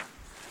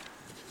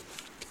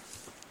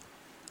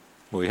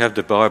We have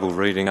the Bible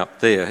reading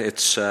up there.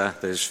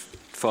 There's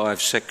 5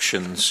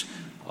 sections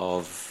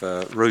of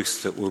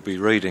Ruth that we'll be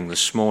reading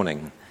this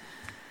morning.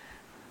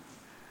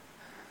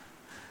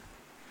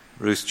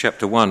 Ruth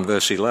chapter 1,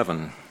 verse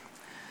 11.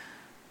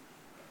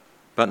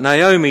 But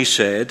Naomi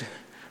said,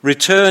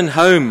 "Return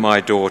home, my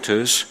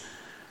daughters.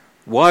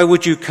 Why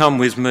would you come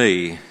with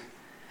me?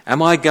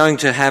 Am I going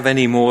to have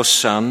any more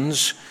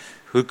sons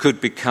who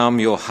could become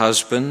your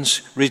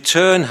husbands?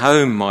 Return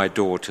home, my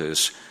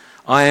daughters.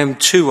 I am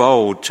too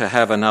old to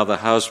have another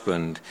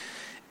husband,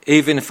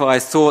 even if I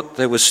thought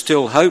there was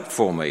still hope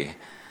for me.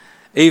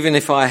 Even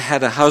if I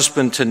had a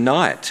husband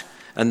tonight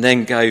and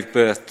then gave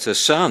birth to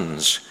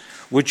sons,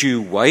 would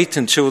you wait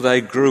until they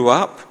grew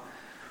up?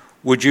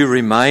 Would you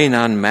remain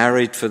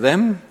unmarried for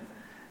them?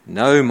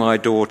 No, my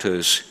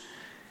daughters.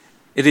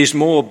 It is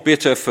more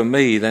bitter for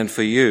me than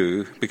for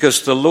you,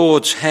 because the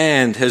Lord's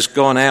hand has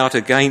gone out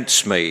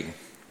against me."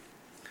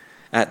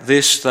 At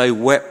this they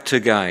wept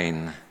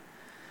again.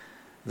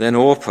 Then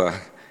Orpah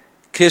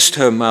kissed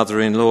her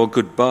mother-in-law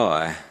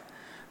goodbye,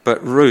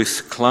 but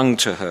Ruth clung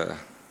to her.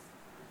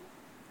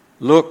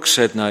 "Look,"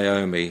 said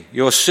Naomi,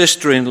 "your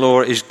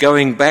sister-in-law is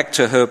going back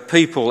to her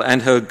people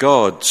and her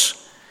gods.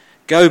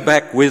 Go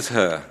back with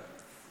her."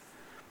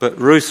 But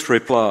Ruth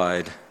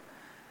replied,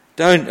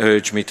 "Don't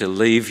urge me to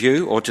leave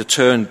you or to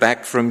turn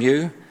back from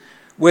you.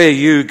 Where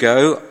you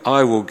go,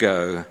 I will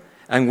go,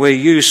 and where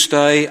you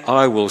stay,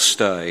 I will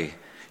stay.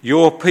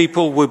 Your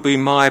people will be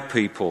my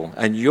people,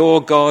 and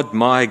your God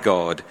my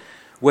God.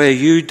 Where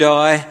you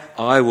die,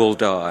 I will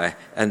die,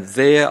 and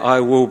there I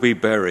will be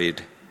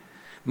buried.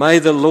 May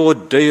the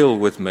Lord deal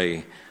with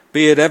me,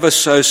 be it ever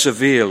so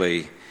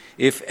severely,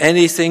 if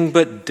anything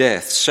but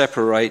death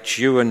separates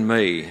you and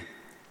me."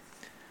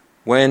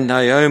 When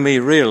Naomi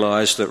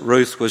realized that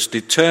Ruth was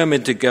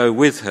determined to go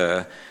with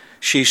her,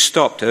 she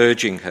stopped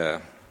urging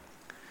her.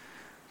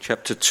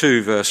 Chapter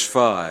 2, verse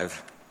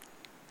 5.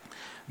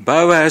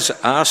 Boaz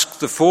asked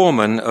the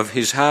foreman of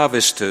his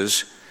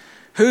harvesters,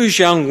 "Whose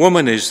young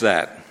woman is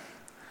that?"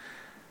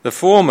 The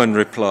foreman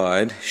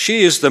replied,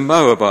 "She is the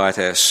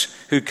Moabitess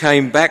who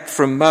came back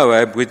from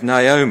Moab with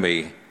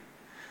Naomi.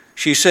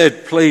 She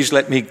said, 'Please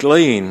let me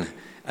glean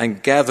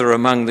and gather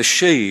among the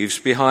sheaves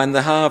behind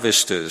the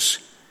harvesters.'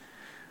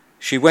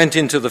 She went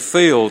into the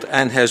field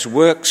and has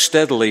worked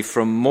steadily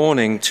from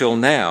morning till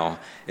now,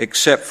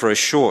 except for a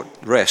short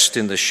rest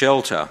in the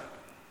shelter."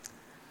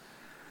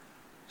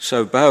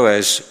 So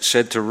Boaz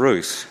said to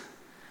Ruth,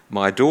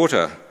 "My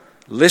daughter,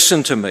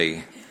 listen to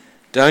me.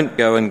 Don't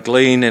go and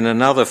glean in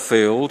another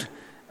field,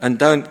 and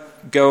don't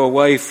go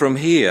away from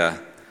here.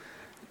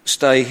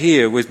 Stay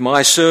here with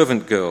my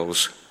servant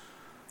girls.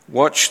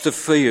 Watch the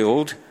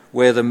field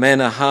where the men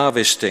are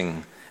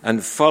harvesting,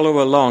 and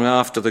follow along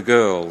after the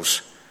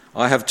girls.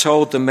 I have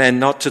told the men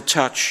not to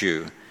touch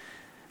you.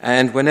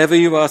 And whenever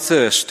you are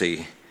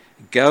thirsty,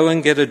 go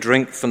and get a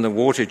drink from the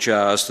water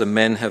jars the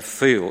men have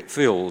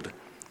filled."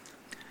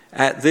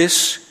 At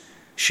this,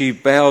 she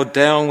bowed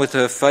down with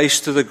her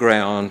face to the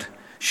ground.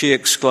 She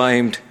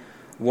exclaimed,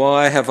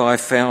 "Why have I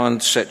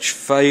found such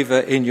favour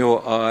in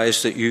your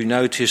eyes that you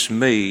notice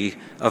me,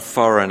 a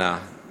foreigner?"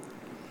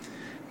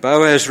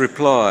 Boaz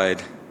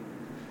replied,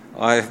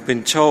 "I have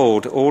been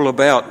told all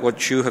about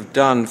what you have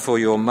done for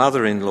your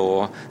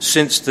mother-in-law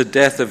since the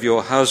death of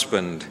your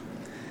husband,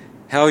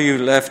 how you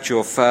left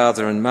your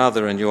father and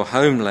mother and your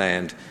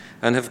homeland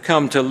and have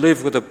come to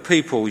live with a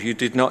people you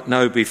did not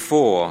know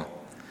before.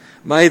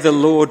 May the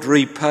Lord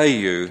repay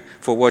you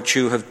for what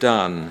you have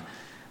done.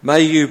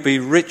 May you be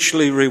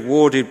richly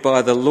rewarded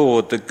by the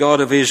Lord, the God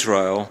of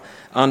Israel,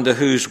 under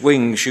whose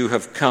wings you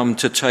have come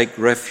to take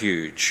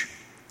refuge."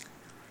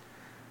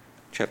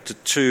 Chapter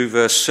 2,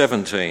 verse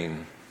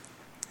 17.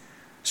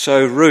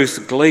 So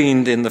Ruth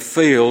gleaned in the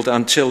field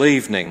until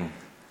evening.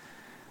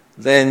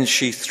 Then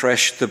she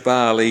threshed the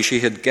barley she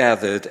had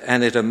gathered,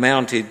 and it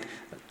amounted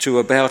to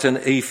about an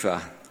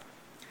ephah.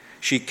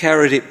 She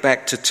carried it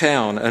back to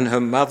town, and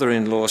her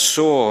mother-in-law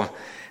saw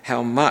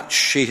how much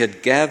she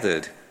had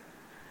gathered.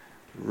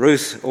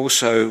 Ruth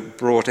also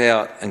brought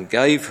out and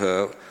gave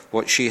her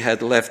what she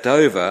had left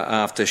over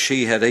after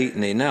she had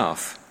eaten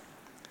enough.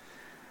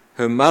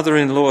 Her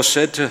mother-in-law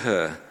said to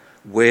her,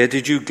 "Where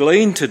did you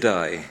glean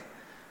today?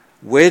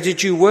 Where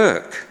did you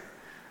work?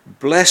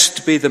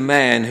 Blessed be the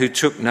man who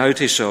took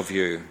notice of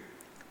you."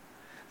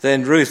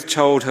 Then Ruth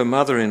told her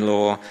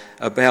mother-in-law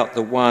about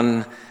the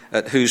one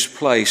at whose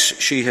place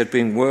she had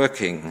been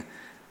working.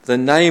 "The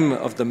name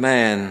of the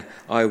man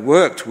I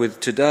worked with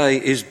today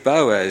is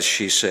Boaz,"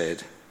 she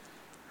said.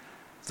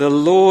 "The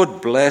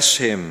Lord bless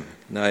him,"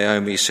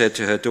 Naomi said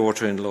to her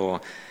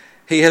daughter-in-law.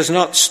 "He has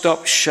not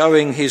stopped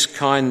showing his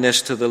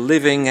kindness to the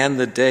living and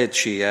the dead,"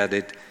 she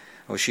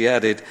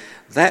added.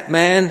 "That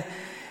man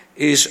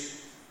is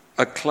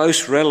a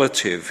close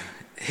relative.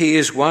 He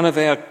is one of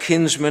our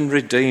kinsman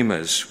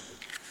redeemers."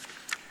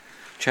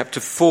 Chapter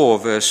 4,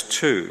 verse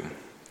 2.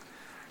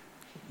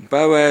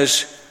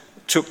 Boaz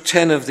took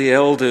 10 of the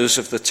elders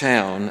of the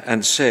town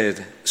and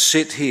said,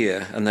 "Sit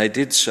here," and they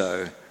did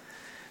so.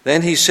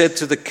 Then he said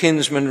to the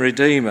kinsman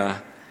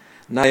redeemer,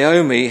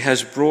 "Naomi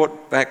has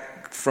brought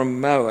back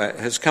from Moab,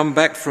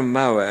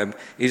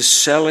 is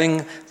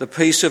selling the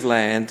piece of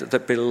land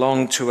that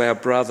belonged to our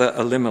brother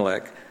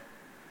Elimelech.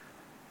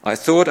 I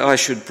thought I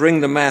should bring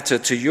the matter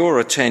to your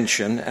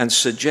attention and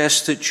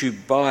suggest that you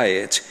buy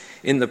it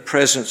in the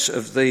presence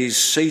of these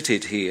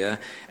seated here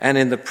and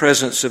in the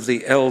presence of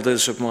the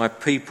elders of my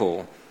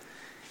people.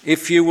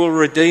 If you will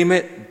redeem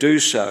it, do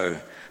so,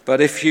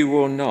 but if you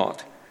will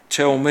not,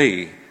 tell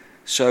me,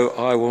 so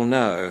I will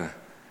know.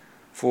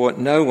 For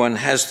no one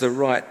has the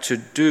right to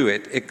do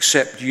it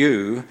except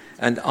you,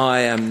 and I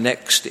am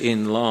next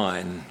in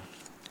line.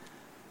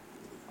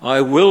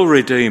 I will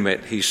redeem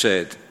it, he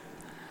said.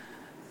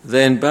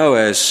 Then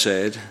Boaz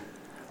said,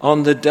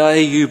 on the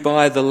day you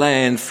buy the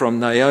land from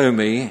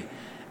Naomi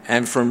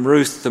and from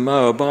Ruth the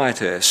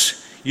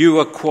Moabitess, you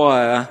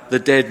acquire the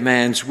dead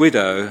man's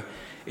widow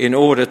in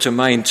order to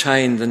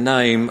maintain the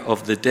name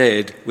of the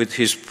dead with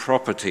his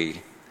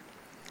property.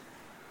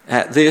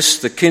 At this,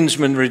 the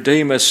kinsman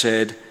redeemer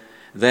said,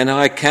 then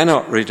I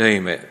cannot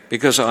redeem it,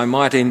 because I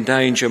might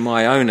endanger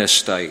my own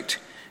estate.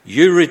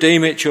 You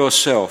redeem it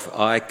yourself.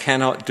 I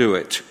cannot do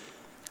it.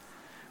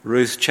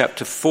 Ruth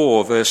chapter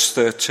 4, verse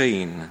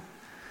 13.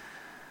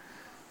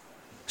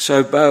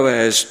 So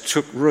Boaz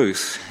took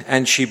Ruth,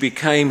 and she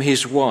became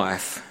his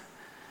wife.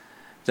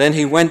 Then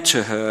he went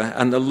to her,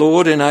 and the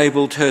Lord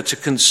enabled her to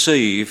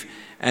conceive,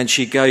 and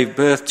she gave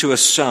birth to a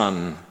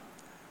son.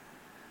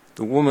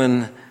 The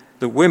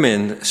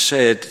women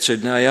said to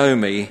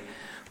Naomi,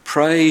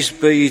 praise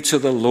be to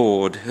the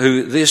Lord,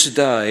 who this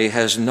day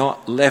has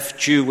not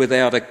left you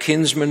without a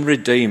kinsman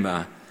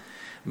redeemer.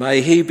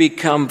 May he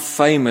become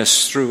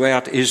famous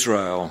throughout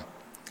Israel.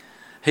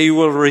 He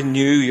will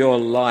renew your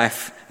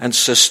life and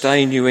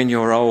sustain you in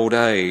your old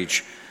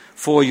age.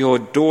 For your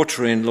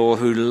daughter-in-law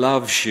who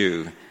loves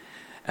you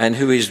and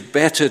who is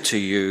better to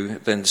you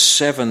than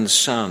 7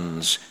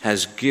 sons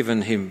has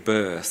given him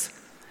birth.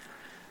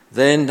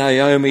 Then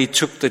Naomi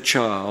took the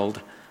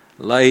child,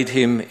 laid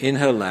him in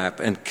her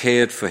lap and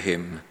cared for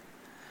him.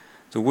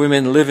 The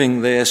women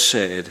living there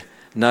said,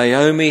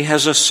 Naomi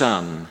has a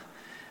son,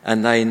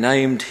 and they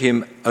named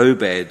him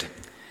Obed.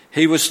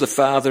 He was the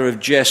father of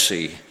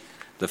Jesse,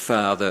 the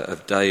father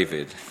of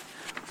David.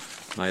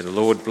 May the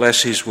Lord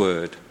bless his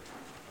word.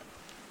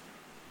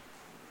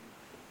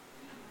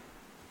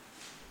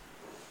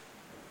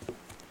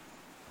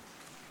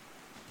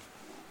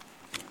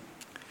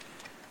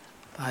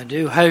 I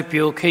do hope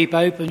you'll keep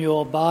open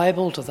your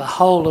Bible to the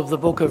whole of the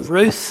book of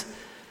Ruth,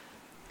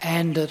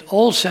 and that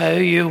also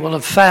you will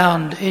have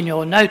found in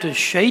your notice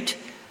sheet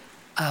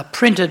a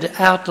printed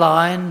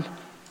outline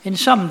in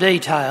some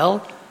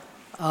detail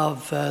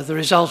of the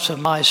results of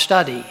my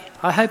study.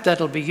 I hope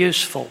that'll be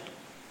useful.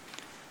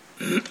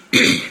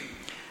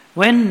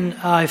 When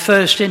I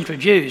first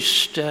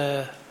introduced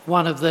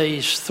one of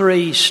these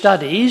 3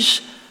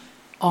 studies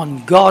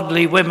on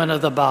godly women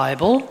of the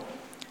Bible,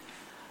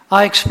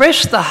 I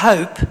expressed the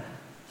hope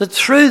that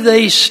through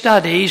these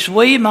studies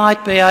we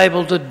might be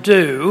able to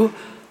do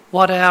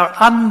what our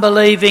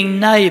unbelieving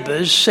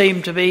neighbours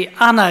seem to be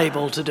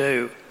unable to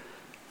do.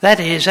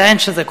 That is,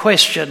 answer the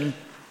question,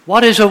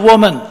 what is a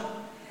woman?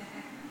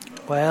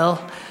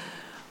 Well,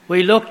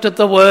 we looked at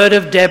the word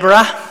of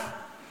Deborah,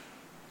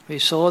 we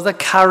saw the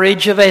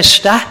courage of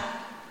Esther,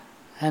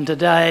 and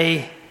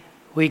today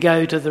we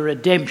go to the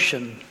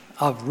redemption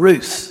of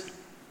Ruth.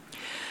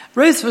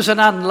 Ruth was an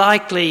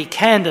unlikely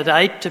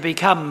candidate to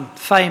become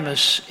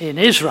famous in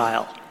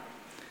Israel.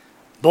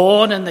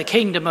 Born in the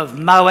kingdom of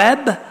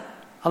Moab,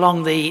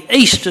 along the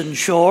eastern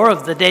shore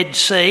of the Dead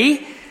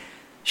Sea,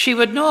 she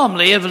would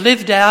normally have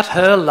lived out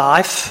her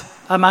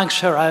life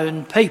amongst her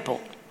own people.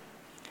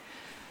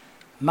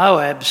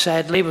 Moab,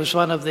 sadly, was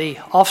one of the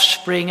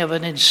offspring of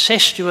an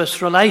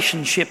incestuous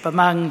relationship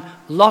among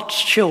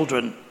Lot's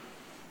children.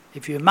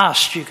 If you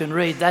must, you can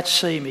read that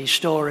seamy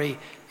story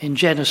in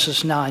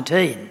Genesis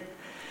 19.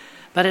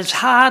 But it's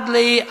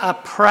hardly a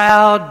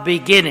proud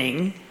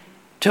beginning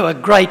to a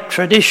great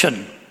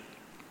tradition.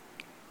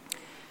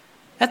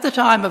 At the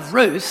time of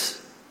Ruth,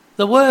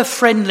 there were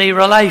friendly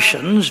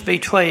relations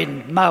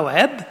between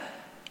Moab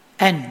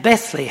and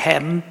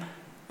Bethlehem,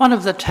 one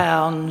of the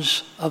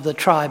towns of the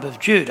tribe of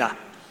Judah.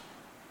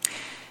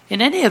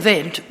 In any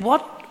event,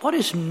 what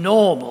is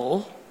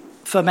normal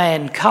for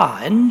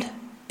mankind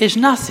is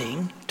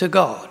nothing to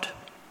God.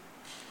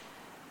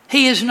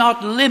 He is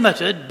not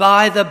limited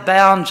by the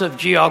bounds of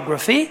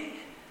geography,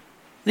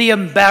 the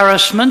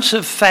embarrassments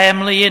of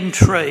family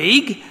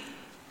intrigue,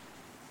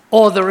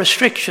 or the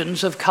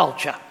restrictions of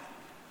culture.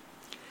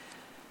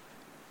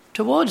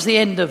 Towards the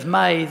end of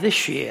May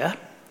this year,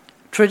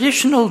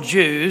 traditional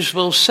Jews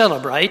will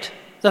celebrate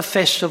the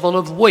Festival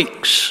of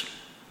Weeks.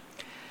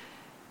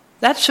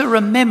 That's a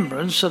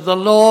remembrance of the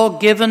law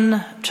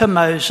given to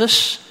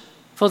Moses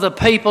for the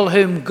people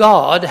whom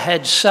God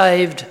had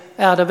saved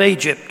out of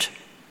Egypt.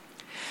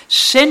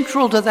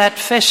 Central to that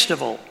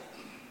festival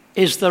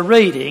is the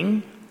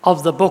reading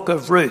of the book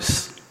of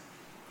Ruth.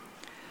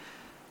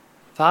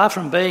 Far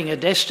from being a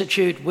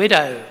destitute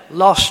widow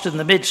lost in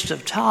the midst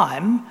of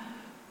time,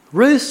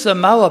 Ruth the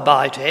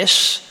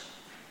Moabitess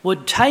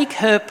would take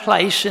her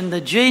place in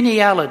the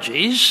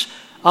genealogies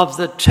of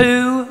the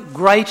two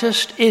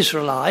greatest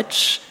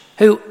Israelites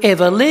who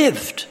ever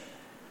lived.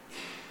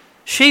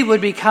 She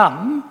would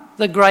become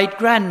the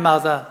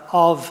great-grandmother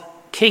of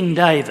King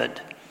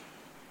David.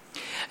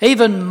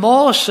 Even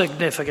more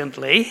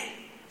significantly,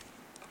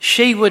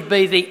 she would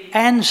be the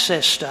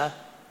ancestor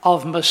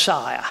of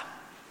Messiah,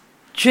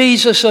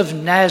 Jesus of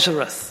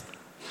Nazareth,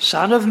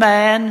 Son of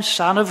Man,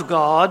 Son of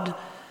God,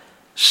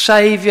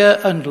 Saviour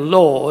and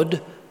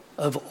Lord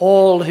of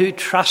all who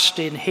trust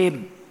in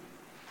him.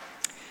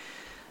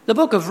 The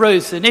book of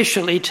Ruth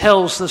initially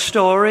tells the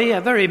story,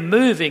 a very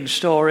moving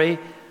story,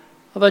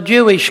 of a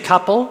Jewish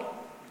couple,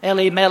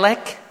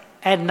 Elimelech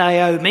and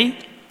Naomi,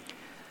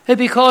 who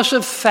because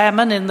of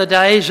famine in the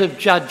days of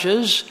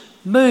Judges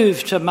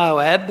moved to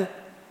Moab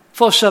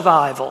for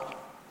survival.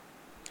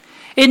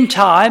 In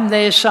time,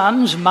 their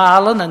sons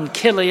Mahlon and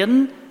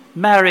Kilion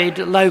married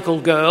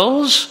local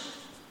girls,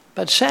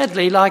 but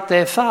sadly, like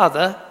their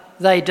father,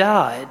 they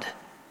died.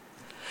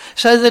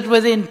 So that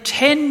within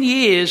 10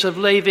 years of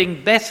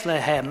leaving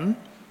Bethlehem,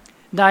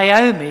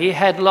 Naomi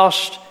had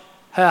lost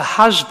her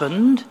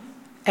husband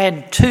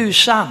and 2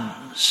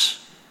 sons.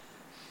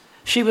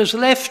 She was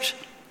left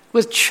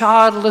with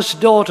childless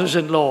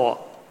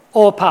daughters-in-law,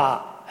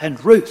 Orpah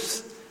and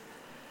Ruth.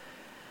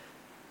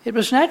 It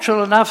was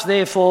natural enough,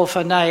 therefore,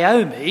 for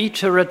Naomi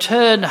to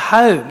return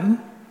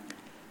home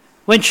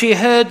when she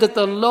heard that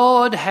the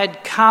Lord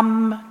had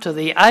come to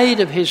the aid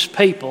of his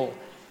people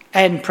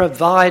and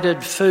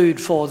provided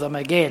food for them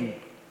again.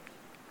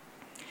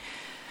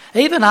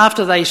 Even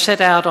after they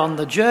set out on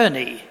the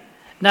journey,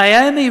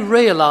 Naomi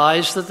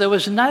realised that there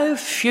was no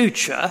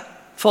future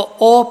for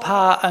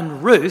Orpah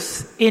and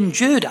Ruth in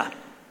Judah.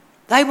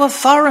 They were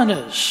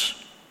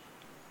foreigners,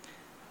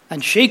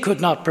 and she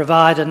could not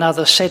provide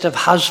another set of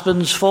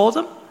husbands for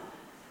them.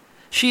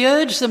 She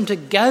urged them to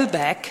go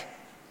back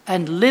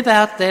and live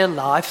out their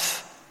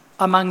life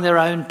among their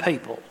own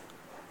people.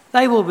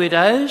 They were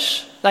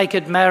widows, they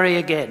could marry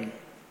again.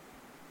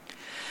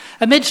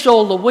 Amidst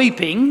all the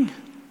weeping,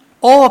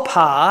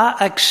 Orpah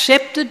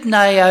accepted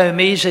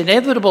Naomi's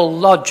inevitable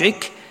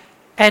logic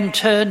and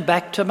turned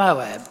back to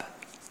Moab.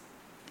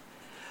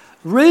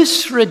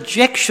 Ruth's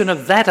rejection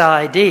of that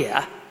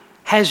idea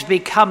has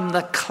become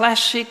the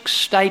classic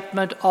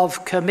statement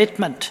of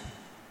commitment.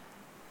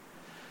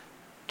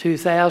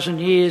 2,000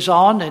 years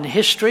on in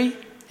history,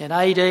 in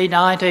AD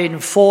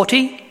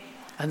 1940,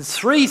 and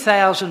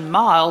 3,000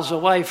 miles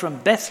away from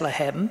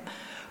Bethlehem,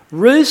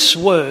 Ruth's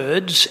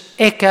words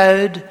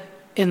echoed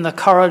in the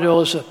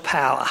corridors of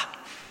power.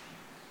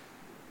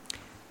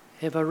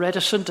 Ever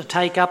reticent to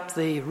take up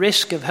the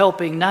risk of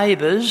helping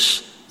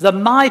neighbours, the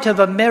might of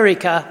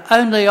America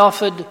only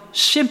offered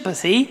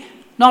sympathy,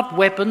 not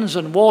weapons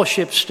and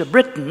warships, to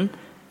Britain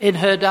in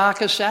her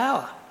darkest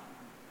hour.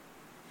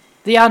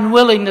 The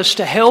unwillingness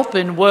to help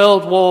in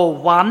World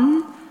War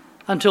I,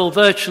 until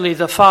virtually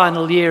the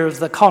final year of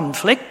the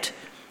conflict,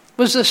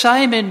 was the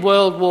same in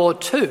World War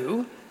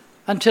II,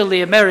 until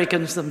the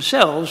Americans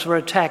themselves were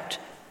attacked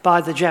by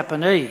the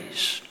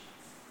Japanese.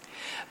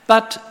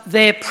 But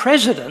their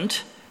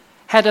president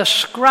had a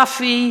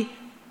scruffy,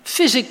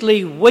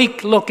 physically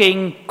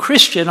weak-looking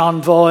Christian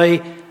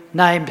envoy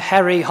named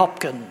Harry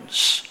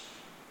Hopkins.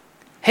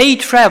 He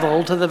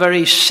travelled to the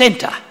very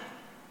centre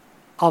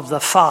of the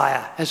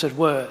fire, as it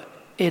were,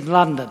 in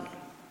London.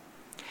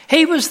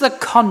 He was the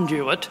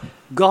conduit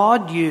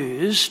God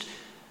used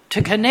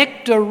to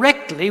connect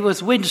directly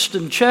with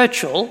Winston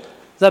Churchill,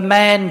 the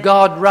man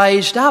God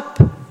raised up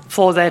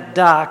for that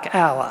dark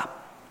hour.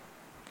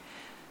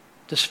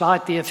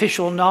 Despite the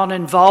official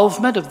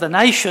non-involvement of the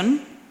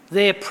nation,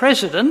 their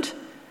president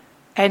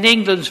and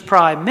England's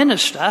Prime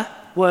Minister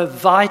were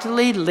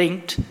vitally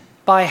linked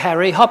by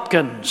Harry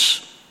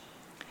Hopkins.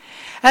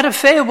 At a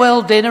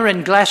farewell dinner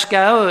in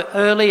Glasgow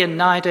early in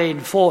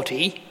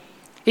 1940,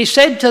 he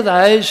said to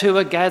those who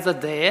were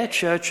gathered there,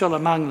 Churchill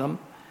among them,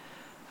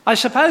 "I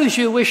suppose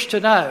you wish to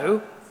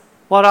know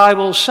what I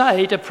will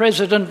say to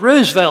President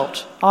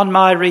Roosevelt on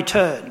my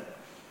return."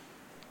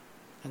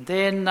 And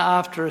then,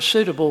 after a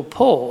suitable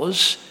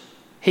pause,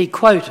 he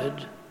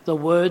quoted the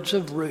words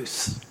of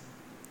Ruth,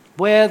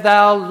 "Where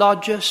thou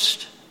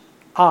lodgest,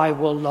 I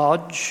will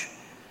lodge.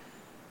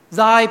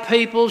 Thy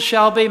people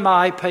shall be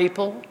my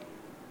people.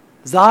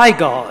 Thy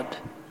God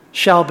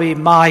shall be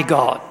my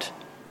God."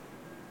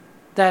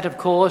 That, of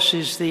course,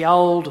 is the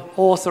old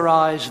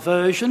authorised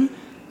version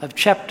of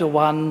chapter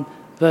 1,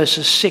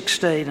 verses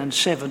 16 and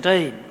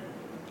 17.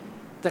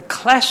 The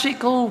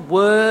classical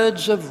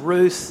words of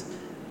Ruth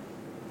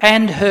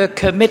and her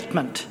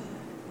commitment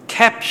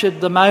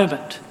captured the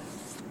moment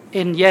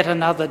in yet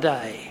another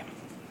day.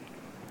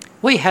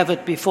 We have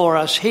it before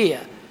us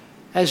here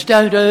as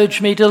 "Don't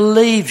urge me to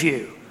leave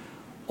you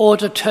or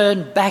to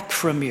turn back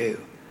from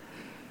you.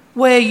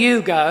 Where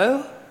you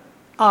go,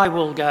 I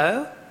will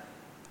go.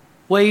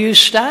 Where you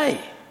stay,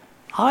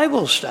 I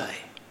will stay.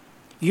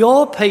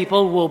 Your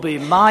people will be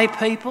my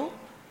people,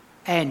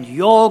 and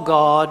your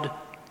God,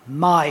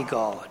 my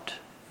God.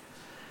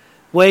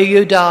 Where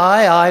you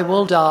die, I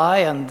will die,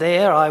 and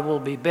there I will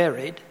be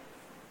buried.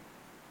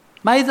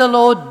 May the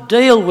Lord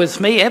deal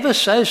with me ever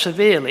so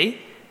severely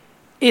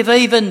if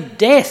even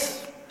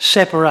death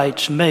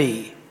separates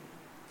me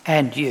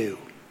and you."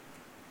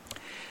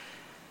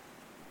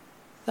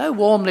 Though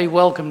warmly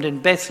welcomed in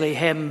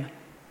Bethlehem,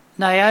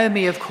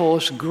 Naomi, of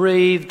course,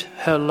 grieved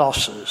her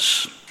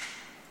losses.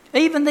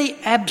 Even the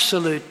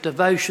absolute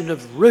devotion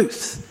of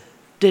Ruth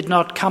did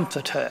not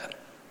comfort her.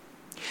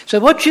 So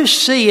what you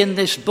see in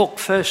this book,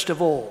 first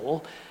of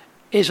all,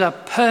 is a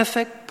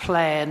perfect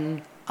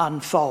plan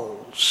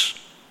unfolds.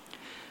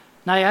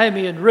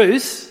 Naomi and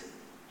Ruth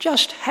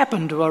just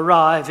happened to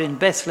arrive in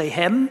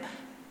Bethlehem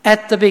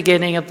at the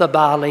beginning of the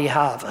barley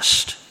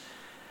harvest.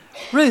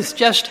 Ruth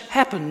just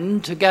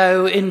happened to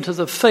go into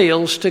the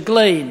fields to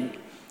glean,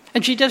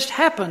 and she just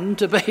happened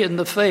to be in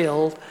the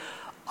field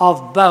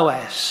of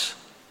Boaz.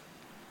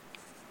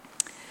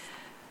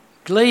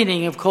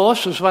 Gleaning, of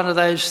course, was one of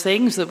those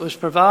things that was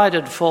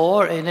provided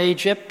for in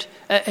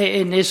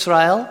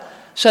Israel,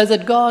 so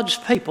that God's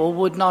people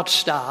would not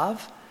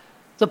starve.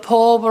 The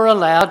poor were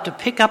allowed to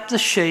pick up the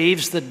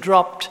sheaves that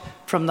dropped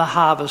from the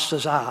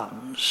harvester's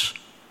arms.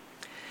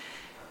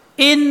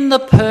 In the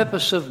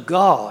purpose of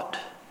God,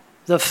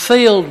 the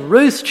field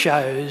Ruth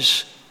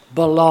chose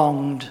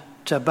belonged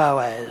to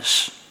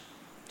Boaz.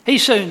 He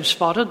soon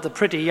spotted the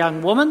pretty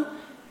young woman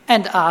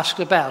and asked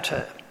about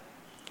her.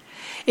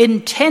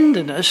 In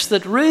tenderness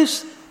that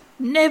Ruth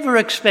never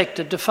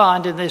expected to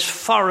find in this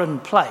foreign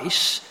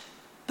place,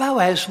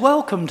 Boaz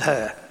welcomed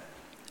her,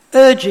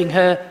 urging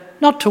her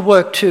not to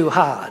work too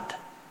hard.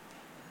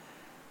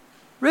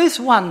 Ruth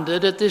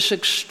wondered at this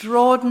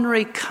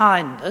extraordinary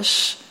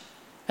kindness,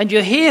 and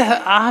you hear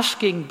her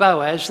asking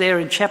Boaz there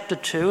in chapter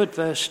 2 at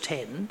verse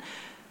 10,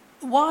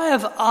 "Why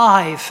have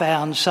I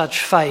found such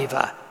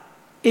favour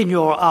in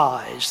your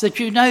eyes that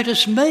you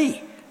notice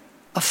me,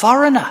 a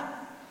foreigner?"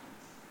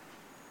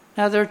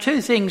 Now there are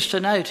two things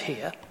to note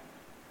here.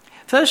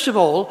 First of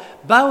all,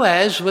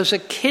 Boaz was a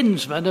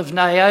kinsman of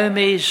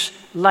Naomi's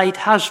late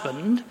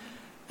husband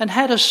and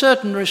had a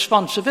certain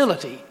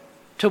responsibility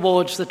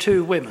towards the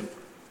two women.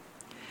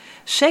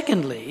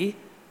 Secondly,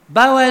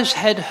 Boaz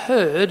had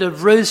heard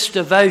of Ruth's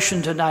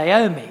devotion to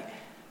Naomi,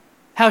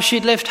 how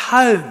she'd left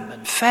home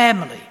and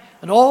family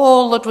and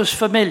all that was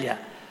familiar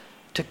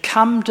to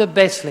come to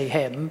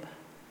Bethlehem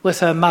with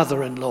her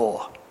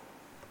mother-in-law.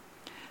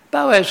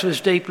 Boaz was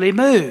deeply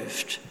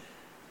moved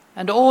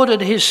and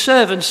ordered his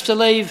servants to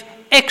leave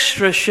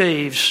extra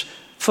sheaves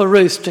for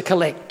Ruth to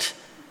collect.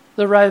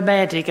 The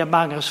romantic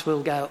among us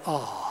will go,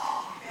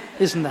 "Oh,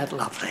 isn't that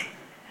lovely?"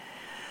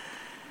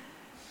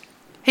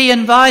 He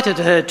invited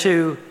her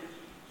to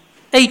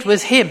eat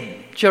with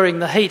him during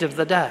the heat of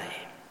the day.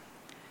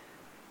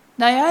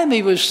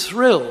 Naomi was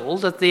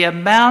thrilled at the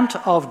amount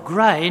of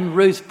grain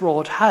Ruth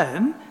brought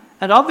home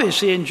and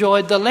obviously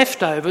enjoyed the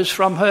leftovers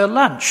from her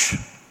lunch.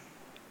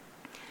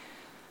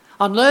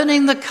 On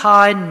learning the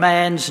kind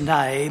man's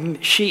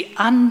name, she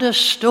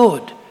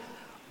understood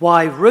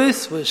why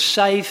Ruth was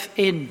safe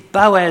in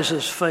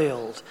Boaz's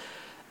field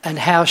and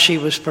how she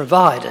was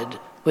provided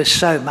with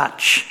so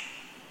much.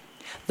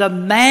 The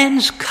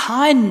man's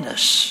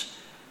kindness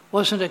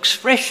was an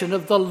expression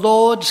of the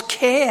Lord's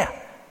care.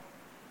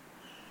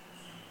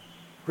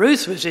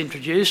 Ruth was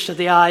introduced to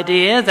the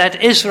idea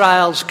that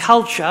Israel's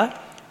culture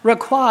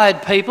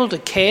required people to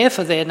care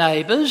for their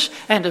neighbours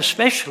and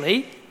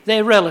especially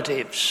their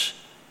relatives.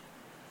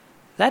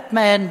 That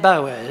man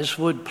Boaz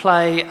would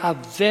play a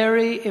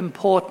very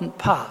important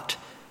part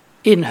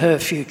in her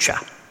future.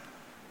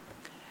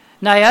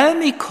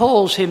 Naomi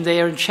calls him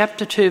there in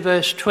chapter 2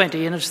 verse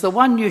 20, and it's the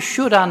one you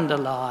should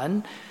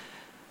underline,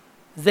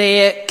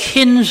 their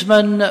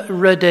kinsman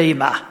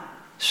redeemer.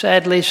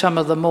 Sadly, some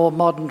of the more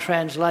modern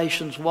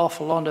translations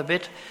waffle on a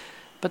bit,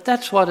 but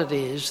that's what it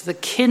is, the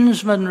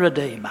kinsman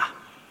redeemer.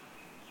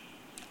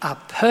 A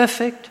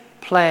perfect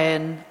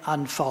plan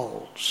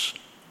unfolds.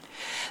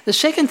 The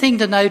second thing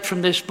to note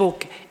from this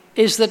book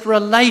is that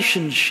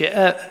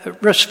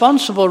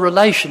responsible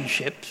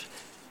relationships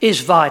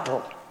is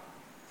vital.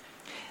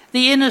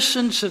 The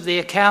innocence of the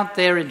account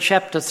there in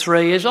chapter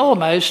 3 is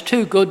almost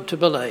too good to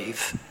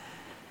believe.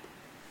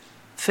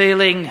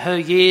 Feeling her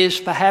years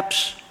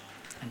perhaps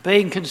and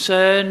being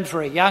concerned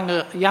for a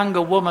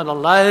younger woman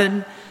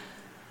alone,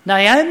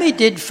 Naomi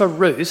did for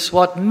Ruth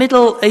what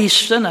Middle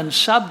Eastern and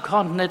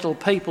subcontinental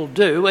people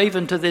do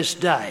even to this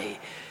day.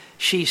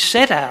 She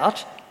set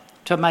out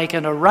to make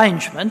an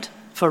arrangement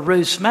for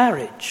Ruth's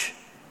marriage.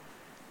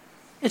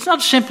 It's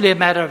not simply a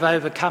matter of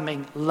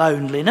overcoming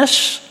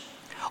loneliness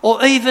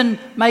or even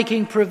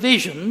making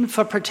provision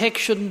for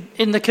protection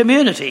in the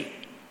community.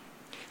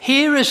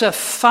 Here is a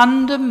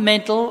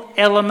fundamental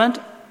element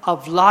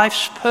of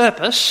life's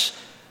purpose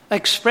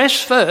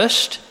expressed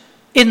first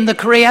in the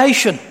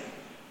creation.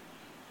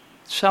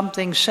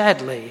 Something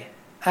sadly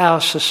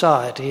our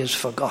society has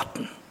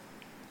forgotten.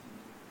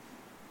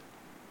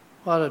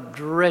 What a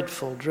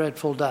dreadful,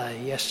 dreadful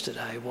day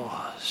yesterday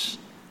was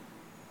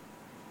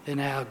in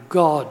our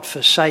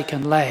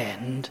God-forsaken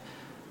land,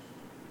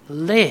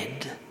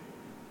 led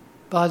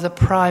by the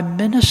Prime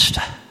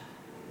Minister.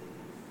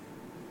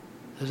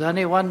 There's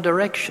only one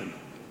direction.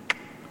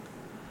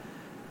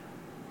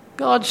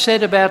 God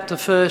said about the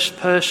first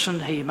person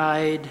he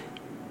made,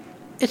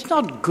 it's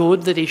not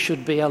good that he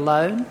should be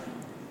alone.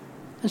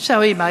 And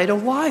so he made a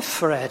wife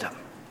for Adam.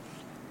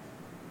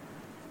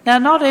 Now,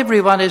 not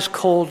everyone is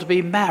called to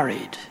be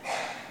married,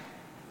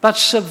 but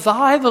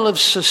survival of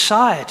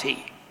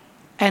society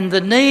and the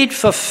need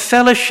for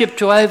fellowship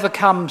to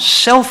overcome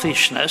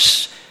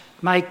selfishness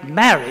make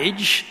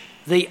marriage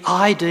the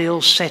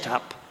ideal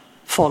setup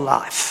for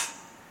life.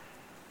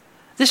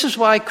 This is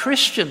why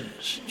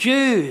Christians,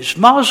 Jews,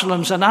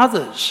 Muslims and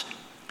others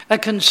are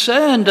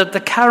concerned at the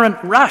current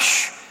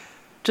rush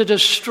to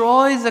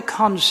destroy the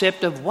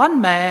concept of one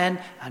man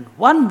and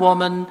one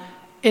woman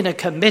in a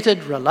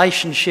committed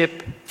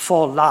relationship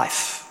for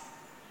life.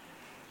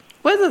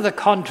 Whether the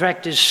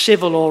contract is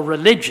civil or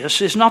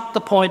religious is not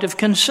the point of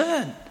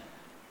concern.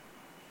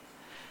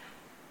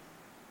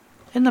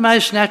 In the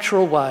most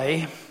natural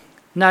way,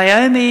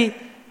 Naomi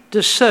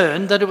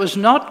discerned that it was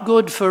not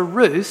good for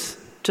Ruth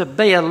to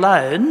be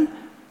alone,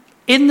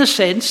 in the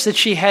sense that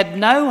she had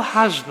no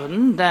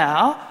husband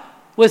now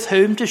with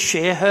whom to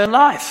share her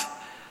life.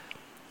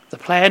 The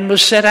plan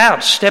was set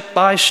out step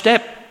by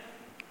step.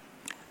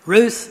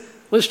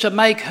 Ruth was to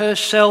make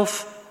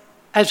herself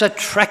as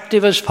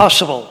attractive as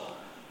possible.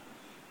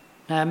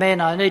 Now, men,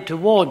 I need to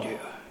warn you,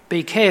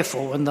 be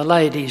careful when the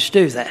ladies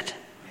do that.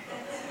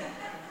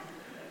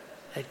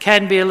 It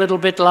can be a little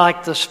bit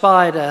like the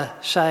spider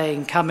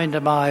saying, "Come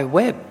into my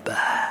web."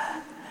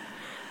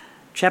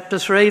 Chapter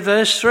 3,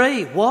 verse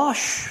 3,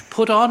 wash,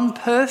 put on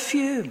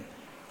perfume,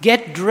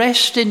 get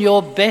dressed in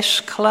your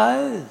best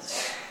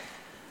clothes.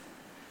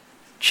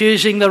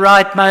 Choosing the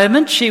right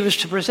moment, she was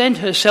to present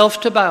herself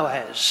to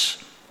Boaz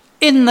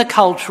in the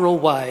cultural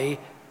way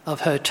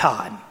of her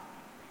time.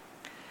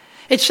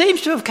 It seems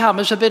to have come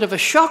as a bit of a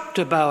shock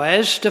to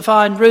Boaz to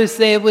find Ruth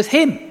there with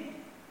him.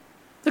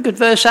 Look at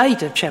verse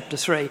 8 of chapter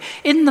 3.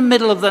 In the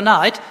middle of the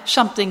night,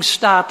 something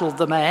startled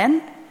the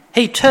man.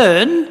 He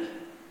turned,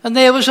 and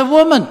there was a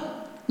woman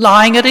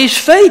lying at his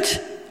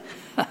feet.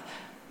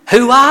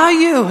 "Who are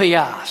you?" he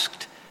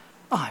asked.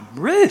 "I'm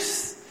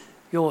Ruth,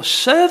 your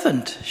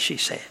servant," she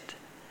said.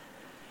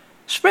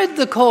 "Spread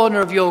the corner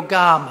of your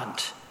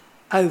garment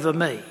over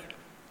me,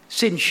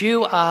 since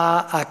you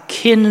are a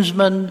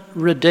kinsman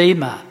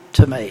redeemer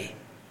to me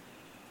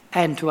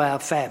and to our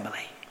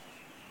family."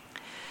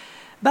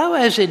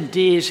 Boaz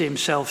endears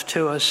himself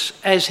to us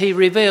as he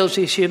reveals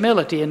his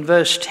humility in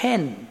verse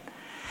 10.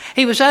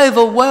 He was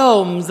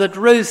overwhelmed that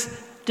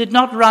Ruth did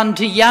not run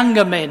to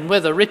younger men,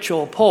 whether rich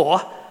or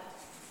poor,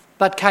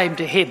 but came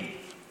to him.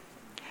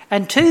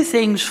 And two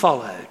things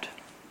followed.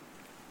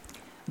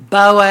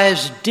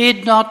 Boaz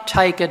did not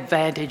take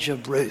advantage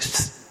of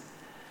Ruth.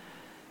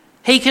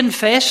 He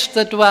confessed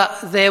that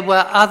there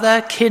were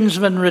other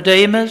kinsman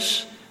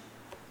redeemers,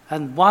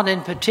 and one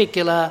in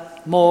particular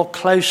more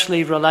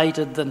closely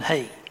related than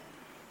he.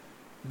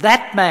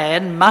 That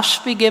man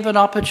must be given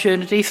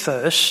opportunity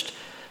first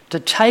to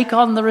take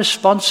on the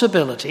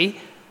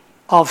responsibility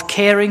of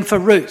caring for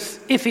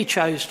Ruth, if he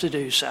chose to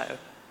do so.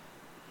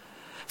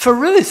 For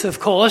Ruth, of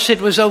course, it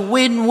was a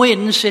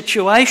win-win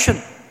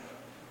situation.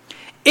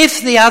 If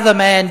the other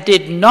man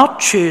did not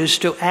choose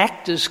to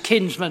act as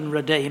kinsman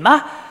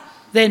redeemer,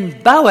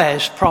 then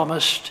Boaz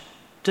promised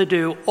to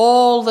do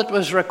all that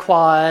was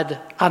required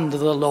under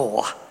the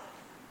law.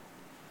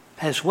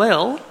 As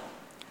well,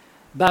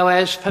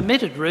 Boaz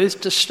permitted Ruth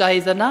to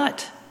stay the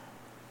night.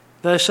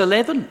 Verse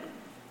 11,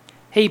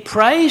 he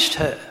praised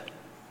her.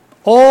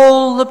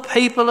 "All the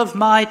people of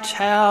my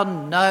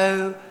town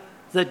know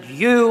that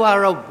you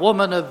are a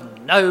woman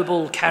of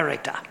noble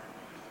character."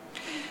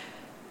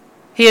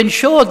 He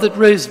ensured that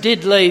Ruth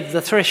did leave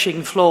the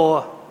threshing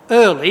floor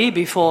early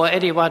before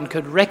anyone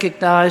could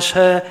recognise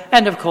her,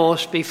 and of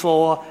course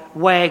before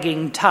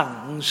wagging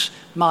tongues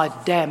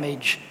might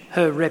damage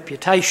her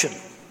reputation.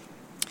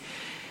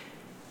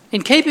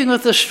 In keeping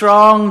with the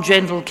strong,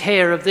 gentle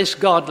care of this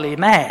godly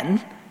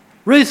man,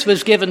 Ruth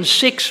was given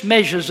 6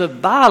 measures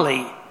of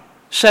barley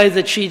so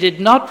that she did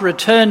not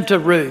return to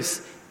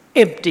Ruth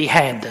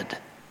empty-handed.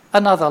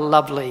 Another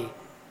lovely,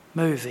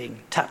 moving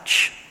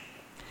touch.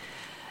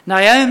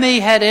 Naomi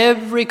had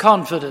every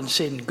confidence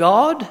in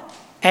God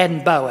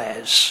and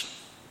Boaz.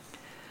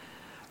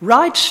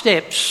 Right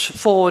steps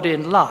forward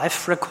in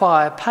life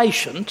require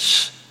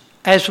patience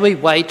as we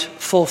wait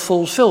for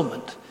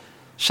fulfilment,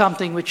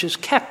 something which is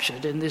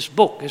captured in this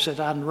book as it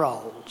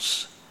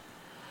unrolls.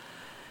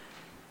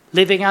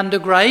 Living under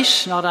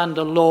grace, not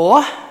under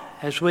law,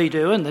 as we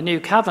do in the New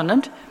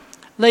Covenant,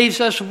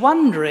 leaves us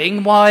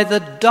wondering why the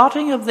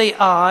dotting of the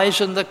I's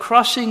and the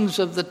crossings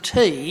of the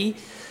T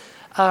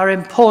are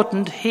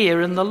important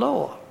here in the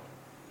law.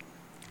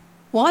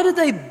 Why did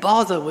they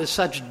bother with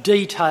such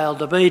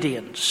detailed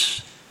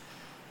obedience?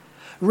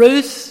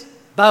 Ruth,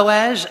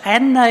 Boaz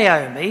and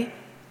Naomi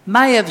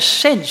may have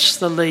sensed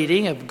the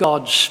leading of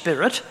God's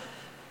Spirit,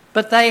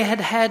 but they had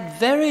had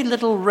very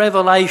little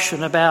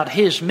revelation about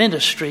his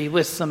ministry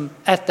with them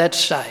at that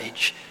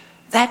stage.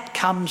 That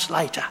comes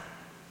later.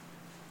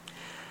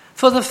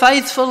 For the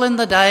faithful in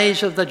the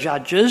days of the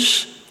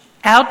judges,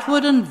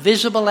 outward and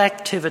visible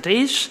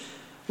activities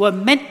were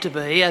meant to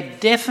be a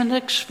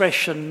definite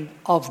expression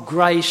of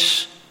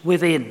grace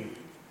within.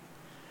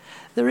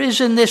 There is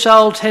in this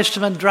Old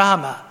Testament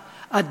drama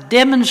a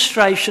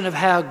demonstration of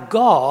how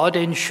God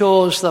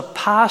ensures the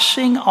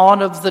passing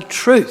on of the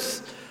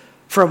truth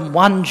from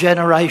one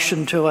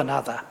generation to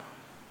another.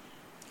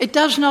 It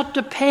does not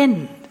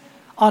depend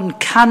on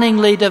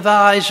cunningly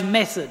devised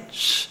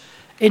methods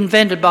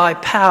invented by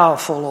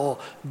powerful or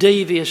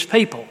devious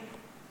people.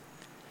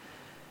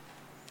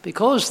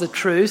 Because the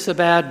truth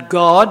about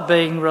God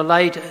being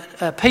related,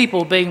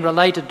 people being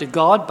related to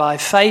God by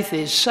faith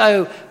is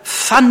so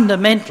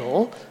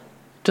fundamental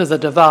to the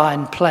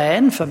divine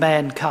plan for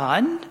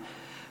mankind,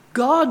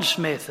 God's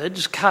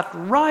methods cut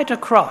right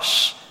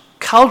across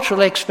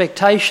cultural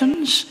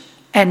expectations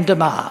and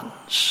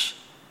demands.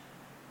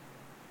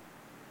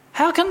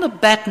 How can the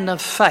baton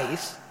of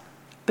faith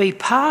be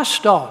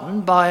passed on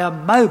by a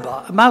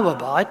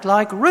Moabite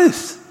like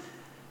Ruth?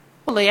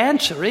 Well, the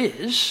answer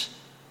is,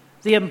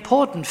 the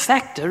important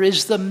factor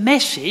is the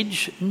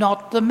message,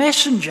 not the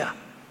messenger.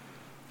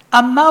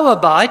 A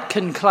Moabite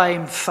can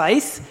claim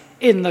faith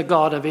in the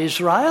God of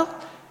Israel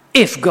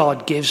if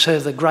God gives her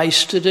the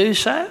grace to do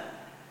so.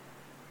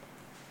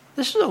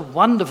 This is a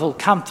wonderful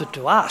comfort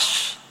to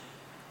us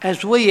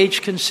as we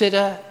each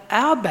consider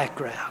our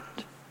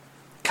background.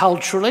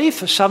 Culturally,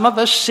 for some of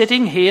us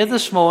sitting here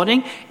this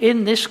morning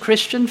in this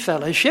Christian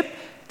fellowship,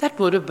 that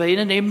would have been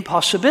an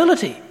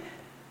impossibility.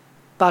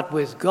 But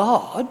with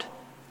God,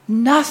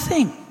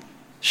 nothing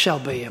shall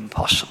be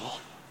impossible.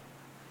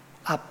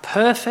 A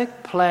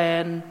perfect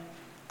plan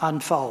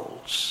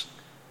unfolds.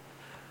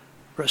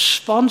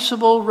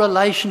 Responsible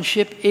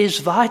relationship is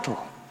vital.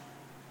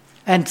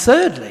 And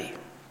thirdly,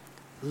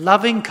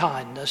 loving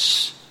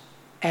kindness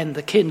and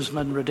the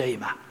kinsman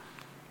redeemer.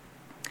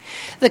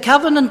 The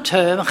covenant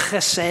term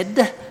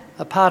chesed,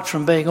 apart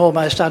from being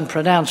almost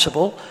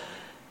unpronounceable,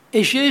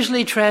 is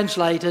usually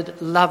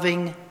translated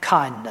loving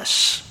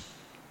kindness.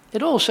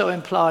 It also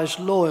implies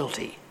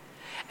loyalty,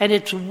 and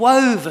it's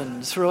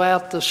woven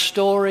throughout the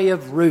story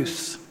of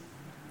Ruth.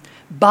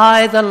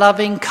 By the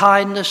loving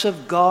kindness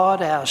of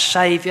God, our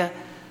Saviour,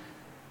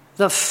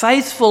 the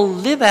faithful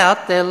live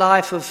out their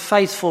life of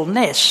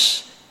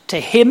faithfulness to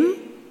Him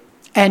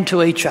and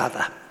to each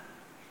other.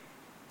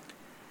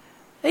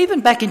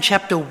 Even back in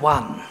chapter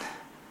 1,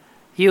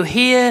 you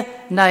hear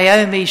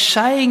Naomi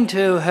saying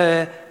to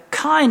her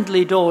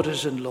kindly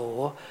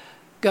daughters-in-law,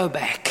 "Go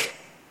back."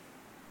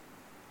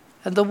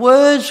 And the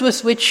words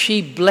with which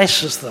she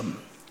blesses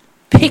them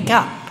pick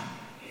up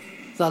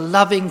the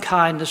loving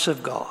kindness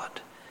of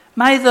God.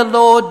 May the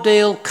Lord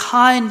deal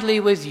kindly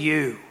with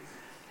you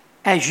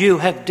as you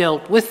have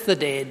dealt with the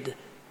dead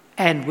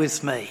and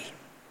with me.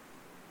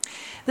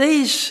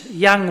 These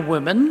young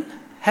women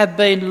have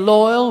been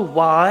loyal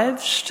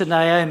wives to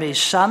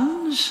Naomi's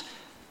sons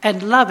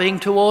and loving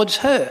towards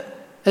her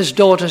as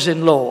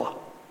daughters-in-law.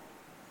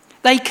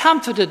 They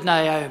comforted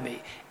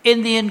Naomi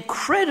in the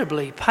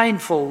incredibly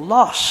painful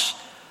loss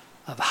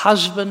of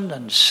husband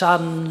and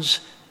sons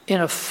in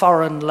a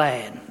foreign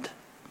land.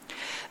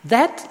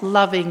 That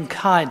loving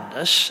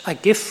kindness, a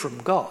gift from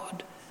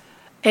God,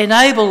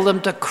 enabled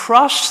them to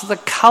cross the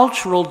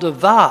cultural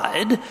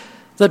divide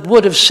that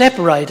would have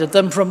separated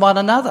them from one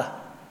another.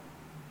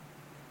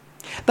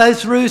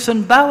 Both Ruth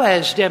and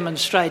Boaz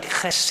demonstrate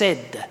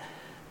chesed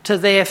to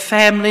their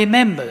family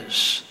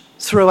members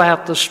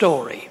throughout the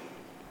story.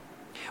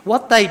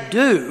 What they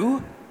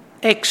do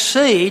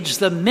exceeds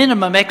the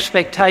minimum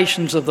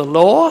expectations of the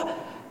law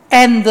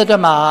and the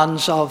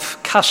demands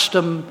of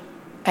custom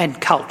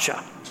and culture.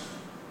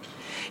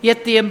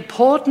 Yet the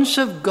importance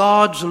of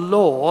God's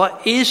law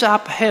is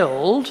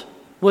upheld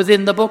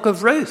within the book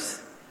of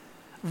Ruth.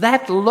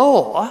 That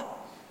law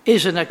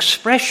is an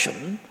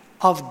expression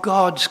of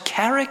God's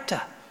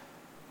character.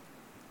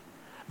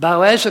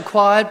 Boaz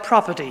acquired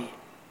property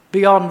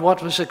beyond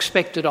what was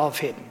expected of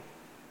him.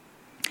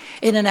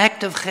 In an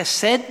act of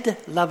chesed,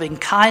 loving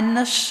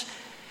kindness,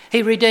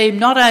 he redeemed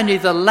not only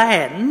the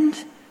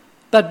land,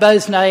 but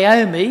both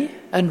Naomi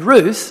and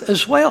Ruth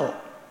as well.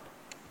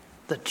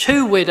 The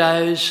two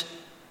widows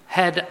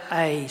had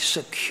a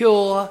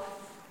secure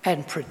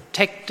and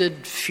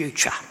protected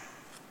future.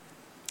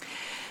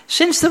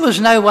 Since there was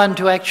no one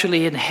to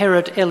actually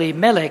inherit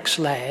Elimelech's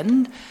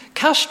land,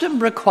 custom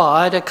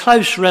required a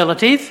close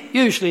relative,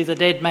 usually the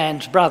dead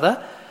man's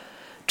brother,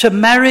 to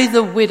marry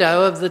the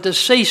widow of the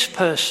deceased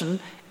person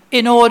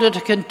in order to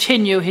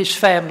continue his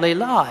family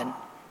line.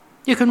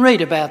 You can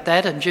read about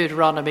that in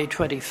Deuteronomy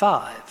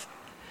 25.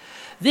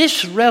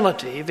 This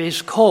relative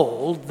is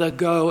called the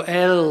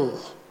Goel,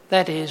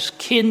 that is,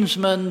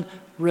 kinsman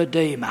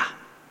redeemer.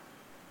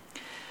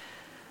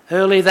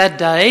 Early that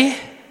day,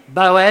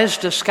 Boaz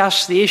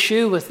discussed the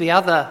issue with the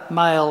other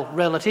male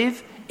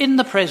relative in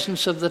the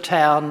presence of the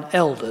town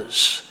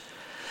elders.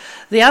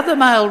 The other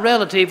male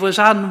relative was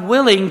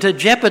unwilling to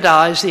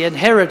jeopardise the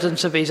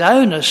inheritance of his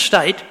own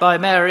estate by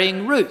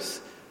marrying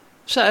Ruth,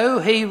 so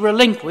he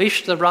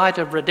relinquished the right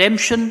of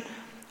redemption,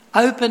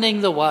 opening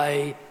the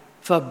way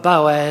for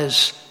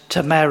Boaz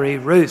to marry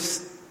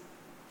Ruth.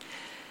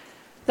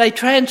 They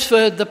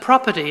transferred the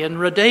property and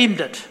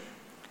redeemed it,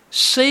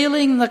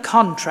 sealing the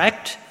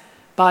contract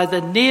by the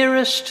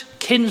nearest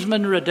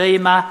kinsman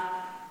redeemer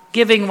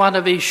giving one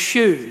of his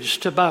shoes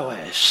to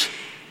Boaz.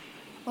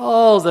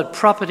 Oh, that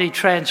property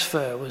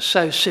transfer was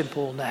so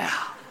simple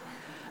now.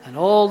 And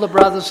all the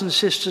brothers and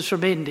sisters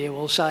from India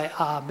will say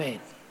Amen.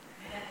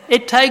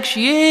 It takes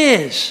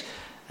years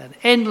and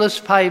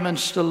endless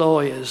payments to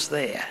lawyers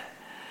there.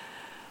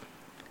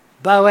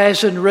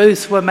 Boaz and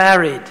Ruth were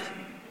married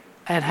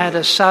and had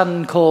a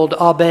son called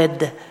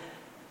Obed,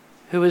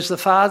 who was the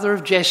father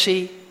of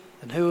Jesse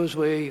and who, as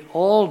we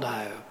all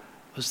know,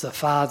 was the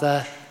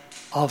father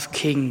of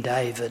King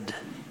David.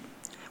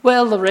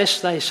 Well, the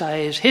rest, they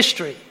say, is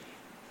history.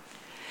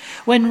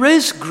 When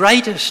Ruth's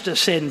greatest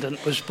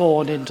descendant was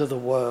born into the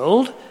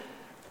world,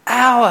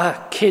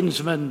 our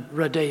kinsman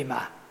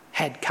redeemer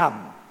had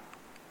come.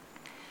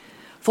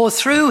 For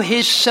through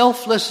his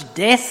selfless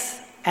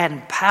death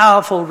and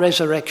powerful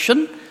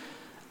resurrection,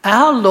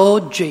 our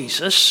Lord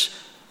Jesus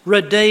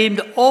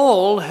redeemed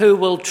all who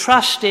will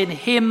trust in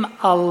him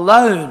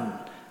alone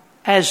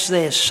as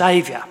their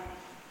saviour.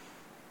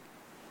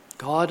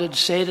 God had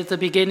said at the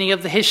beginning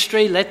of the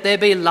history, "Let there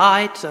be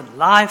light and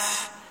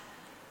life."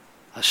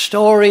 A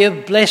story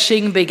of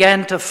blessing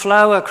began to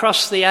flow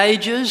across the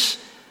ages,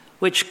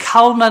 which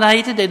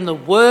culminated in the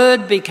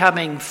Word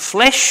becoming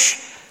flesh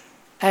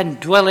and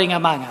dwelling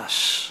among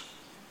us.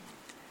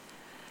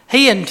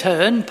 He in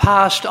turn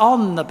passed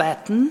on the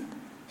baton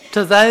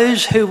to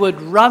those who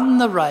would run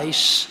the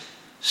race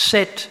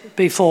set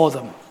before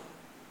them.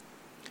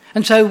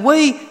 And so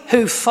we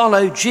who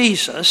follow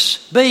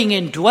Jesus, being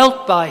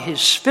indwelt by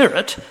his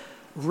Spirit,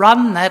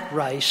 run that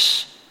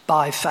race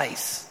by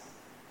faith.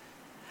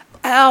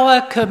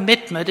 Our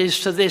commitment is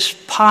to this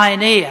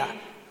pioneer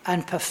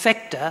and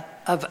perfecter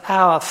of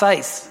our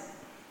faith.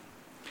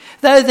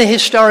 Though the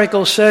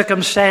historical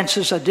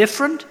circumstances are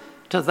different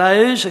to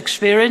those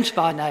experienced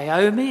by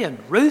Naomi and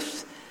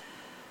Ruth,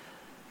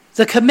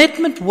 the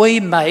commitment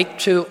we make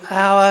to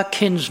our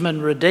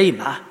kinsman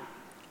redeemer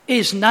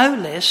is no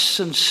less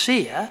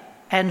sincere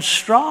and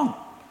strong.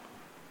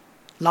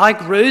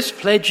 Like Ruth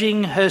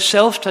pledging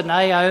herself to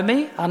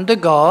Naomi under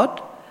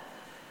God,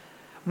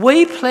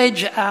 we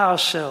pledge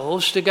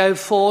ourselves to go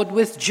forward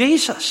with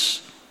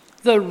Jesus,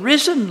 the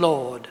risen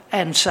Lord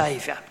and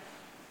Saviour.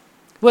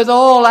 With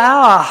all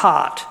our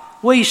heart,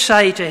 we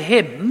say to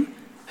him,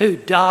 who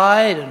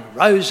died and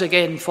rose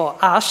again for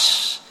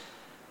us,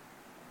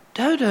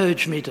 "Don't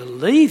urge me to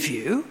leave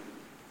you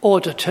or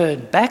to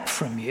turn back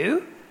from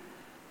you.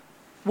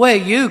 Where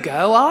you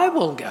go, I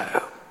will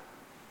go.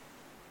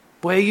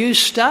 Where you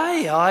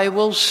stay, I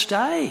will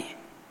stay.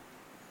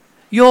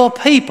 Your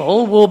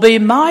people will be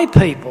my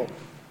people,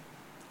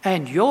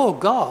 and your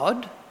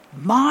God,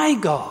 my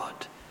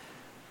God.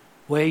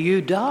 Where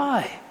you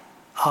die,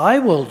 I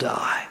will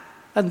die,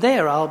 and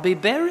there I'll be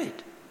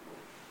buried.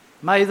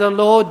 May the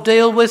Lord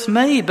deal with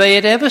me, be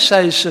it ever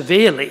so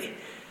severely,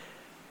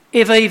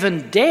 if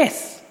even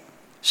death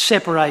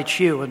separates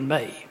you and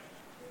me."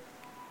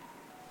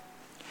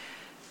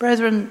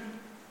 Brethren,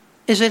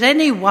 is it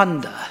any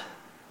wonder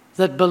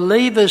that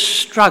believers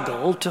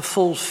struggle to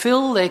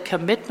fulfil their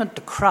commitment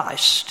to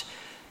Christ,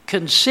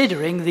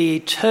 considering the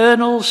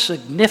eternal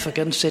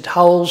significance it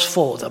holds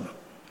for them?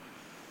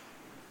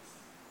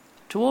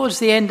 Towards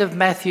the end of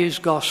Matthew's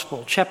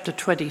Gospel, chapter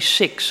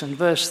 26 and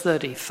verse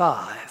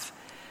 35,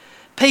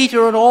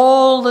 Peter and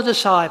all the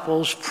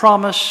disciples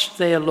promised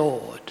their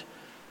Lord,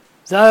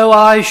 "Though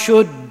I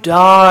should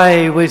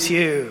die with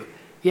you,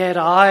 yet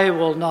I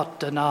will not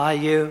deny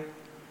you."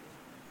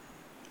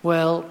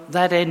 Well,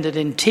 that ended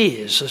in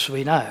tears, as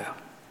we know.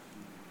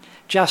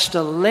 Just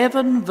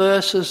 11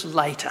 verses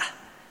later,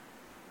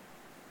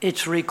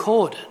 it's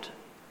recorded,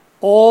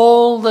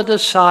 all the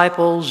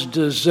disciples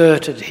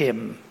deserted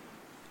him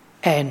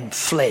and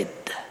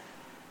fled,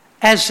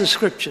 as the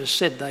scriptures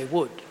said they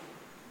would.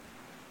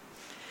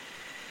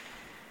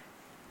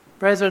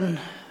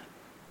 Brethren,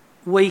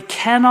 we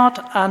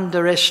cannot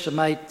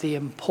underestimate the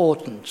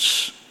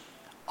importance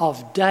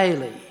of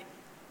daily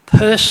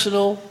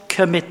personal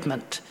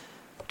commitment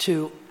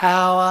to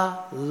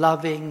our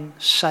loving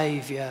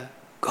Saviour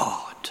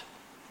God.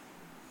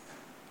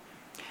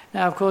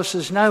 Now, of course,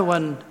 there's no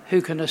one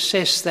who can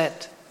assess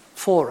that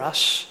for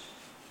us.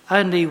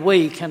 Only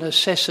we can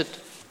assess it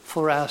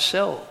for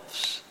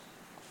ourselves.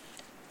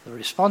 The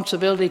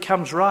responsibility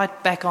comes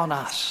right back on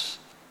us,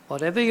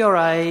 whatever your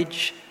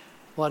age,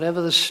 whatever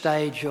the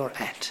stage you're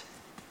at.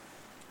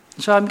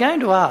 So I'm going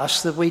to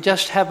ask that we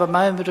just have a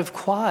moment of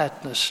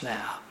quietness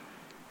now,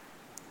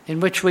 in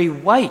which we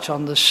wait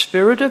on the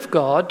Spirit of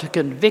God to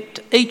convict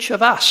each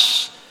of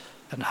us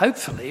and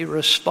hopefully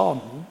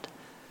respond,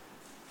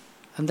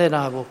 and then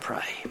I will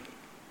pray.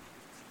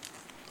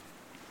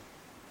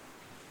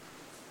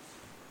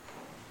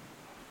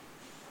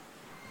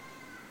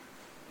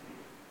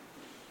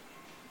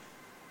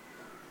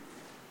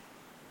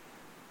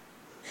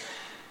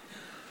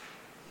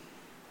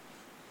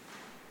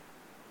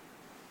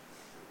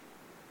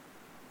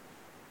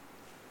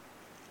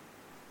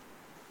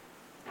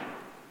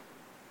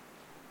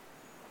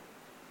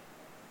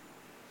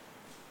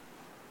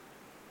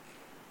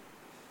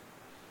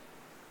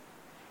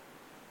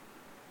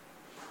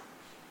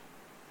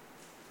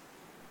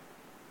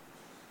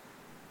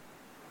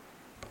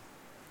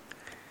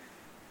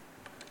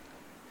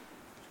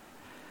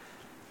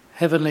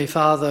 Heavenly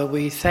Father,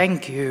 we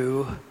thank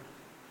you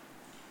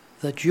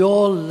that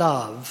your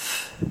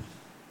love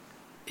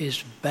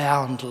is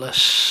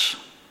boundless.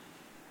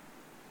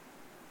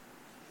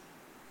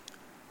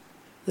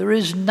 There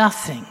is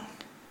nothing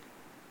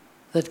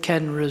that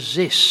can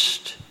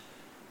resist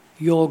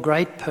your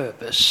great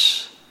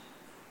purpose.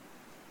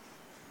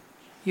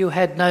 You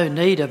had no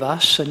need of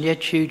us, and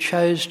yet you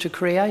chose to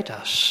create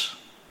us.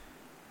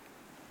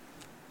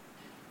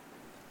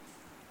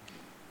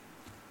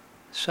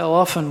 So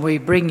often we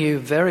bring you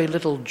very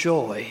little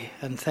joy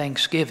and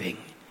thanksgiving,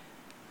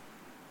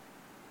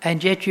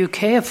 and yet you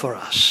care for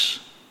us.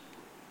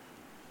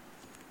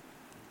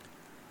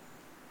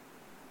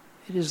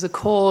 It is the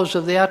cause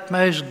of the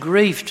utmost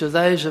grief to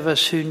those of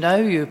us who know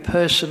you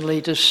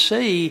personally to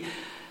see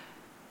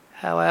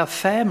how our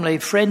family,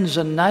 friends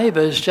and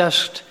neighbours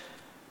just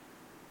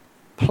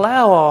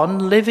plough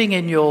on, living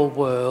in your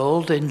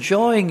world,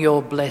 enjoying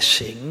your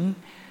blessing,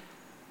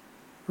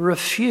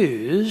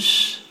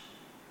 refuse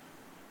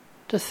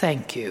to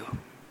thank you.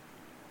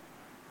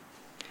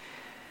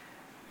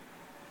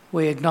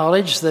 We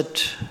acknowledge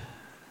that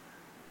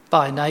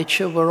by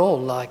nature we're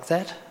all like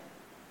that.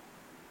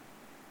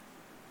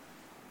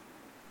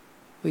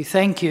 We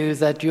thank you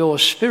that your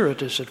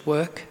Spirit is at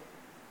work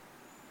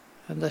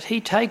and that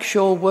he takes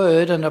your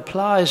word and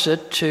applies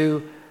it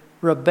to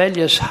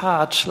rebellious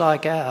hearts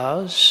like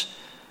ours,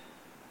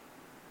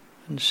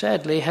 and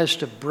sadly has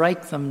to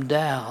break them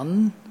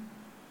down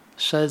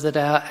so that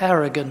our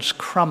arrogance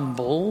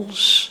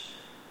crumbles,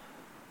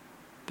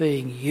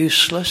 being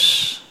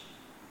useless.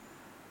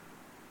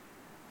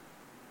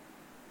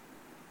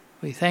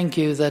 We thank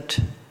you that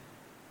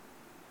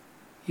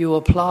you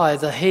apply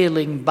the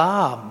healing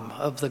balm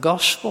of the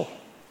gospel,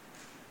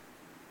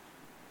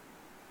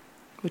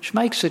 which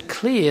makes it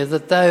clear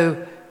that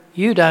though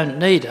you don't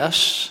need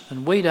us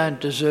and we don't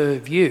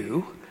deserve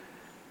you,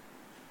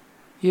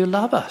 you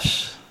love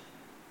us.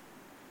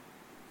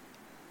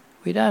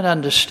 We don't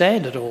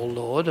understand it all,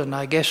 Lord, and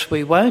I guess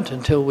we won't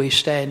until we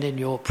stand in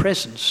your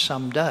presence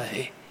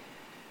someday.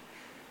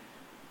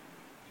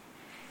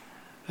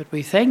 But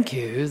we thank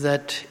you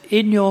that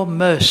in your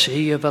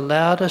mercy you've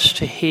allowed us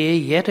to hear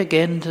yet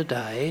again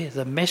today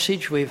the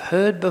message we've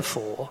heard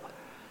before,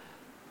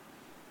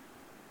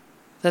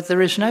 that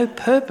there is no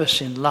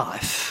purpose in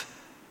life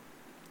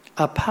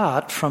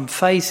apart from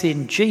faith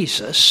in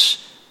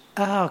Jesus,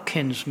 our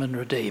kinsman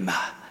redeemer,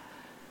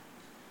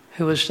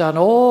 who has done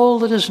all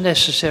that is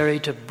necessary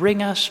to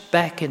bring us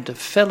back into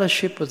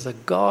fellowship with the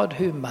God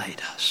who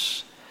made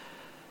us.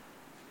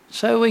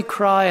 So we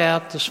cry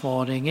out this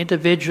morning,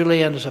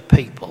 individually and as a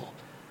people,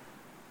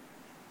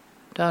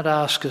 don't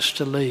ask us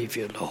to leave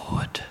you,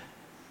 Lord.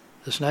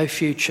 There's no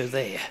future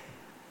there.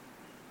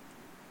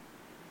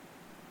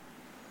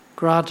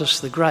 Grant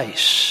us the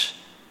grace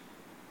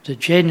to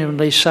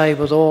genuinely say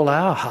with all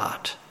our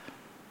heart,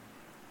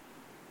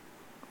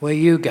 where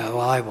you go,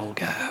 I will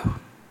go.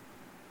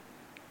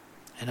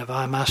 And if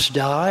I must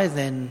die,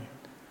 then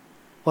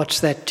what's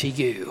that to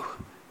you?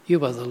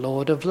 You are the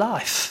Lord of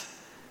life.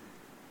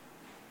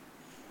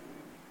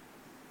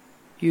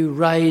 You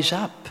raise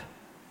up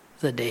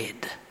the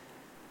dead,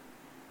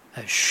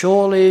 as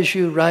surely as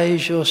you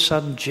raise your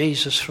Son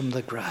Jesus from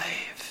the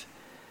grave.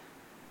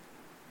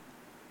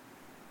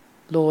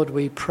 Lord,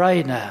 we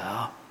pray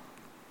now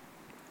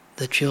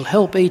that you'll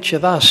help each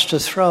of us to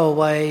throw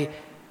away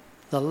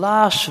the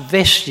last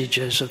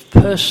vestiges of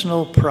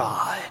personal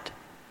pride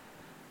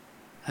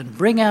and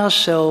bring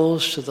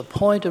ourselves to the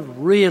point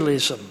of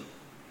realism,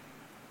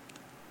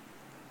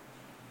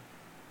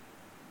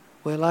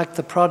 where, like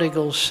the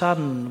prodigal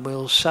son,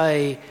 we'll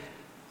say,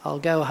 I'll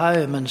go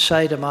home and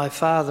say to my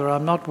father,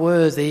 I'm not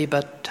worthy,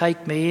 but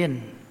take me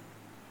in.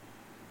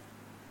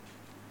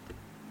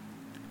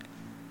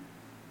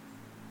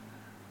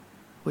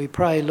 We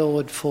pray,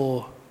 Lord,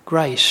 for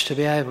grace to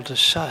be able to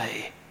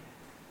say,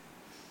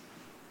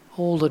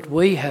 all that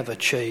we have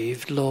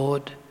achieved,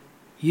 Lord,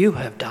 you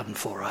have done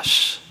for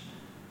us.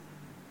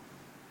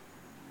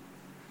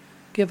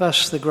 Give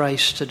us the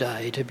grace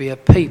today to be a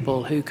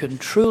people who can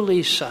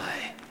truly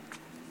say,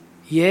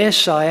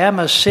 yes, I am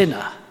a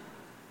sinner,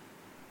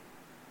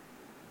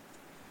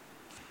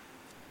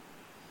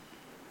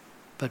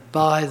 but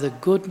by the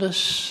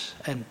goodness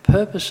and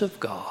purpose of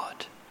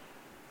God,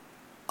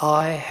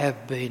 I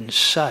have been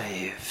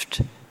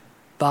saved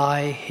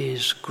by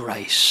his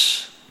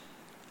grace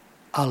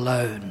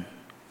alone.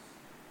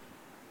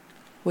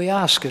 We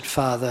ask it,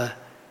 Father,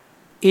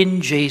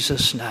 in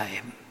Jesus'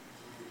 name.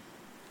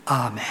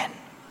 Amen.